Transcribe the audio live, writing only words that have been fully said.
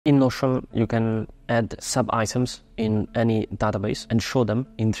In Notion, you can add sub-items in any database and show them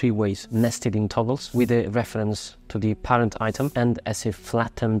in 3 ways: nested in toggles with a reference to the parent item and as a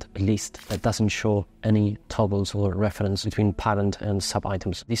flattened list that doesn't show any toggles or reference between parent and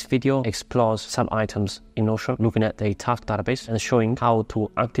sub-items. This video explores sub-items in Notion, looking at a task database and showing how to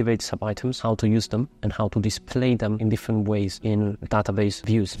activate sub-items, how to use them, and how to display them in different ways in database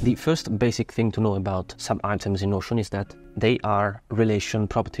views. The first basic thing to know about sub-items in Notion is that they are relation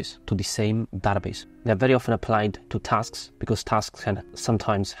properties to the same database. They're very often applied to tasks because tasks can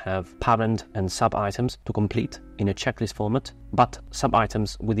sometimes have parent and sub-items to complete in a checklist format, but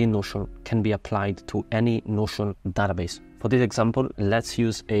sub-items within Notion can be applied to any Notion database. For this example, let's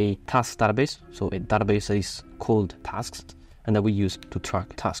use a task database, so a database that is called tasks and that we use to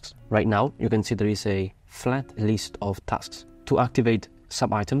track tasks. Right now, you can see there is a flat list of tasks. To activate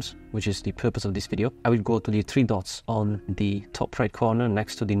sub-items, which is the purpose of this video, I will go to the 3 dots on the top right corner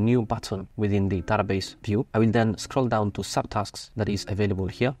next to the new button within the database view. I will then scroll down to subtasks that is available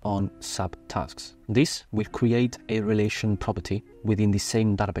here on subtasks. This will create a relation property within the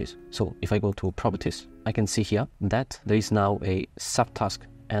same database. So if I go to properties, I can see here that there is now a subtask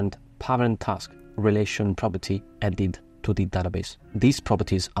and parent task relation property added to the database. These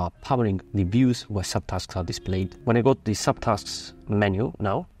properties are powering the views where subtasks are displayed. When I go to the subtasks menu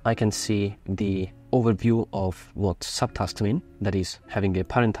now, I can see the overview of what subtasks mean, that is having a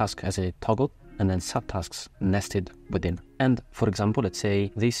parent task as a toggle and then subtasks nested within. And for example, let's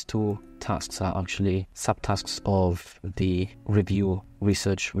say these 2 tasks are actually subtasks of the review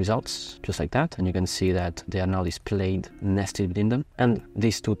research results, just like that. And you can see that they are now displayed nested within them. And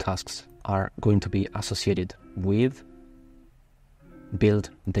these 2 tasks are going to be associated with build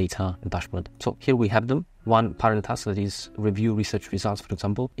data dashboard. So here we have them. One parent task, that is review research results, for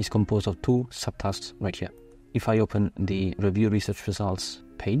example, is composed of 2 subtasks right here. If I open the review research results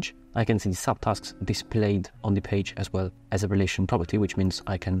page, I can see the subtasks displayed on the page as well as a relation property, which means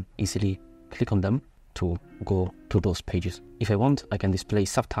I can easily click on them to go to those pages. If I want, I can display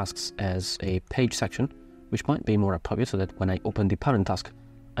subtasks as a page section, which might be more appropriate, so that when I open the parent task,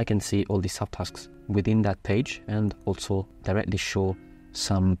 I can see all the subtasks within that page and also directly show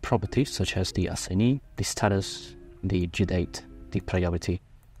some properties such as the assignee, the status, the due date, the priority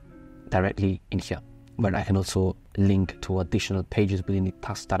directly in here, where I can also link to additional pages within the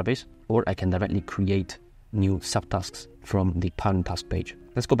task database, or I can directly create new subtasks from the parent task page.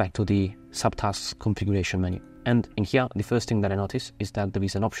 Let's go back to the subtasks configuration menu. And in here, the first thing that I notice is that there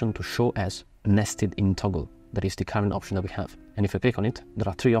is an option to show as nested in toggle. That is the current option that we have. And if I click on it, there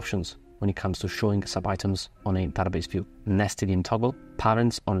are 3 options when it comes to showing sub-items on a database view: nested in toggle,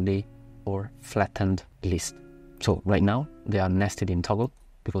 parents only, or flattened list. So right now they are nested in toggle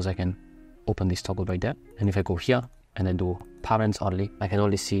because I can open this toggle right there. And if I go here and I do parents only, I can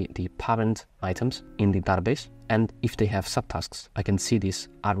only see the parent items in the database. And if they have subtasks, I can see this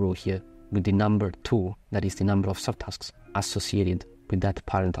arrow here with the number 2, that is the number of subtasks associated with that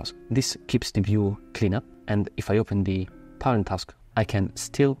parent task. This keeps the view cleaner. And if I open the parent task, I can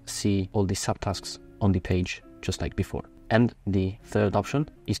still see all the subtasks on the page just like before. And the third option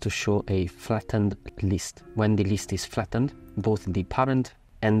is to show a flattened list. When the list is flattened, both the parent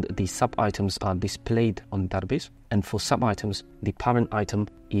and the sub-items are displayed on the database. And for sub-items, the parent item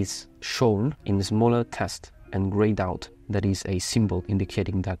is shown in smaller text and grayed out. That is a symbol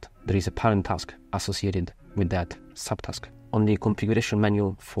indicating that there is a parent task associated with that subtask. On the configuration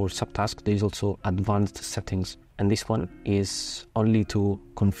menu for subtask, there is also advanced settings. And this one is only to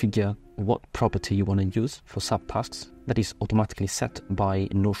configure what property you want to use for subtasks. That is automatically set by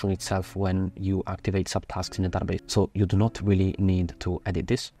Notion itself when you activate subtasks in a database. So you do not really need to edit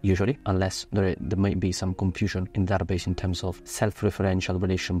this usually, unless there might be some confusion in the database in terms of self-referential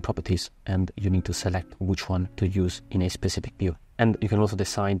relation properties, and you need to select which one to use in a specific view. And you can also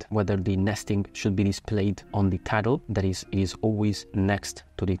decide whether the nesting should be displayed on the title, that is, it is always next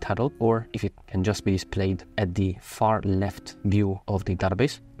to the title, or if it can just be displayed at the far left view of the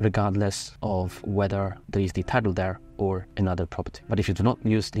database, regardless of whether there is the title there or another property. But if you do not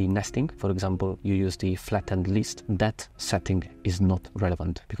use the nesting, for example, you use the flattened list, that setting is not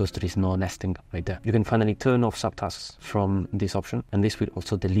relevant because there is no nesting right there. You can finally turn off subtasks from this option, and this will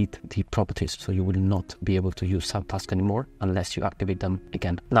also delete the properties, so you will not be able to use subtasks anymore unless you activate them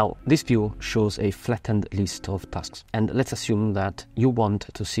again. Now, this view shows a flattened list of tasks, and let's assume that you want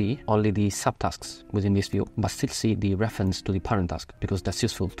to see only the subtasks within this view, but still see the reference to the parent task, because that's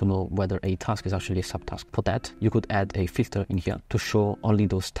useful to know whether a task is actually a subtask. For that, you could add add a filter in here to show only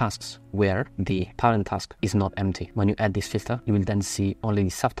those tasks where the parent task is not empty. When you add this filter, you will then see only the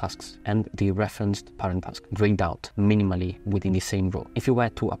subtasks and the referenced parent task grayed out minimally within the same row. If you were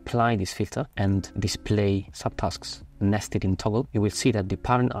to apply this filter and display subtasks nested in toggle, you will see that the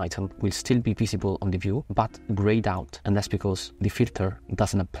parent item will still be visible on the view but grayed out, and that's because the filter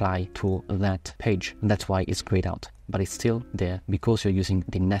doesn't apply to that page. That's why it's grayed out, but it's still there because you're using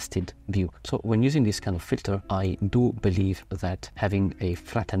the nested view. So when using this kind of filter, I do believe that having a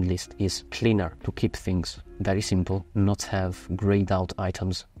flattened list is cleaner to keep things very simple, not have grayed out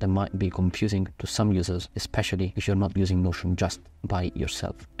items that might be confusing to some users, especially if you're not using Notion just by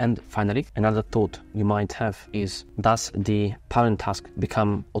yourself. And finally, another thought you might have is, does the parent task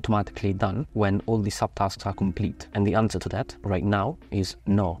become automatically done when all the subtasks are complete? And the answer to that right now is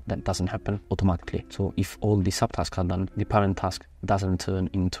no, that doesn't happen automatically. So if all the subtasks are done, the parent task doesn't turn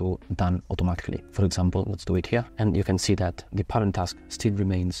into done automatically. For example, let's do it here, and you can see that the parent task still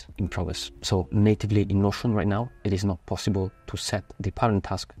remains in progress. So natively in Notion right now, it is not possible to set the parent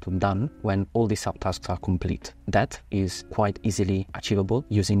task to done when all the subtasks are complete. That is quite easily achievable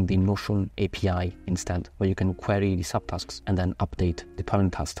using the Notion API instead, where you can query the subtasks and then update the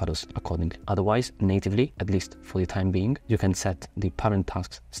parent task status accordingly. Otherwise, natively, at least for the time being, you can set the parent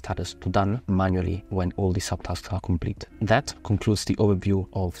task status to done manually when all the subtasks are complete. That concludes the overview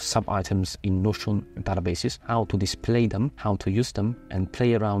of sub-items in Notion databases, how to display them, how to use them, and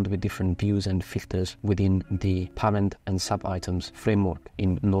play around with different views and filters within the parent and sub-items framework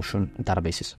in Notion databases.